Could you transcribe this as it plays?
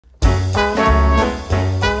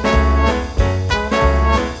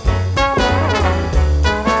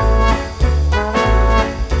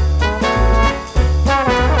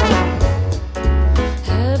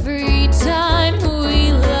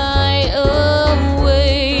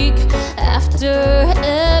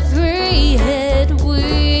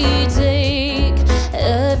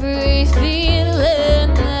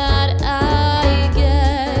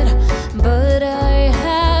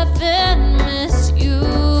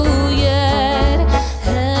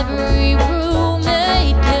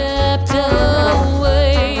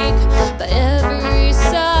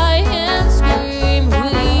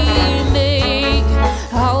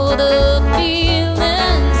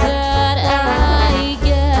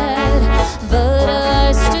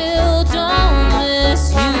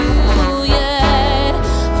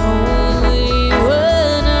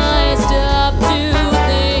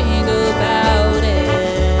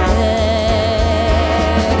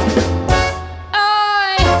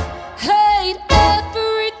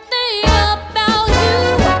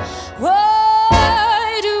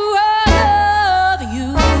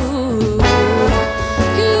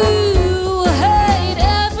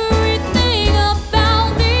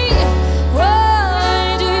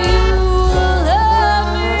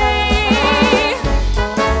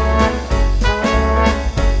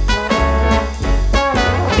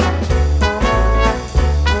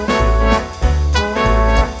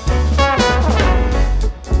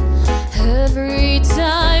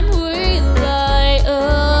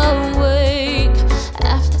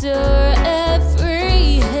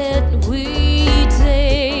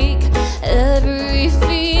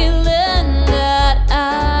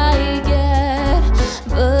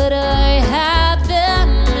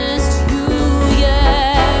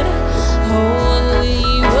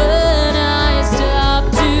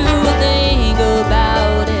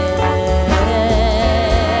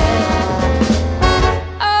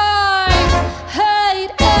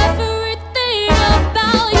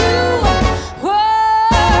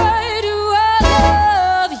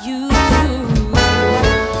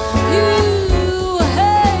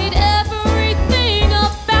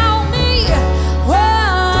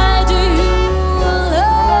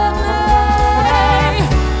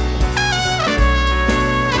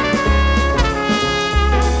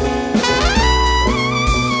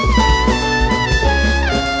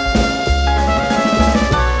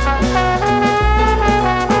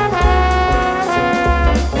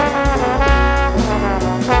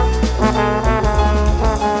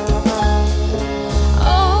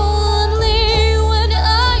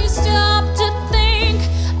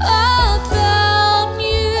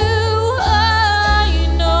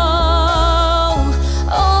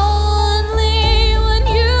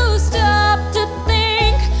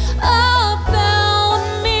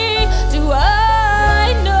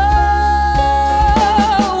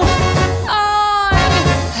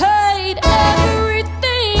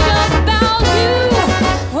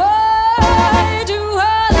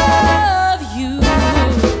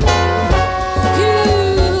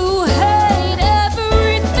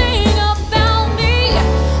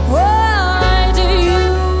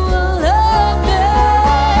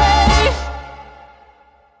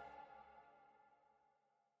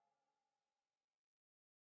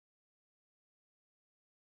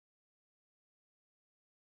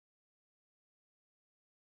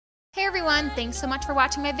Hey everyone, thanks so much for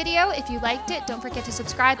watching my video. If you liked it, don't forget to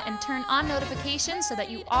subscribe and turn on notifications so that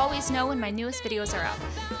you always know when my newest videos are up.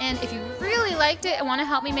 And if you really liked it and want to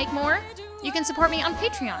help me make more, you can support me on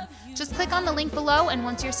Patreon. Just click on the link below, and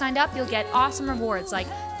once you're signed up, you'll get awesome rewards like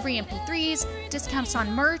free MP3s, discounts on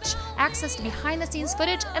merch, access to behind the scenes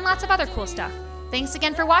footage, and lots of other cool stuff. Thanks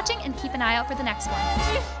again for watching, and keep an eye out for the next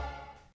one.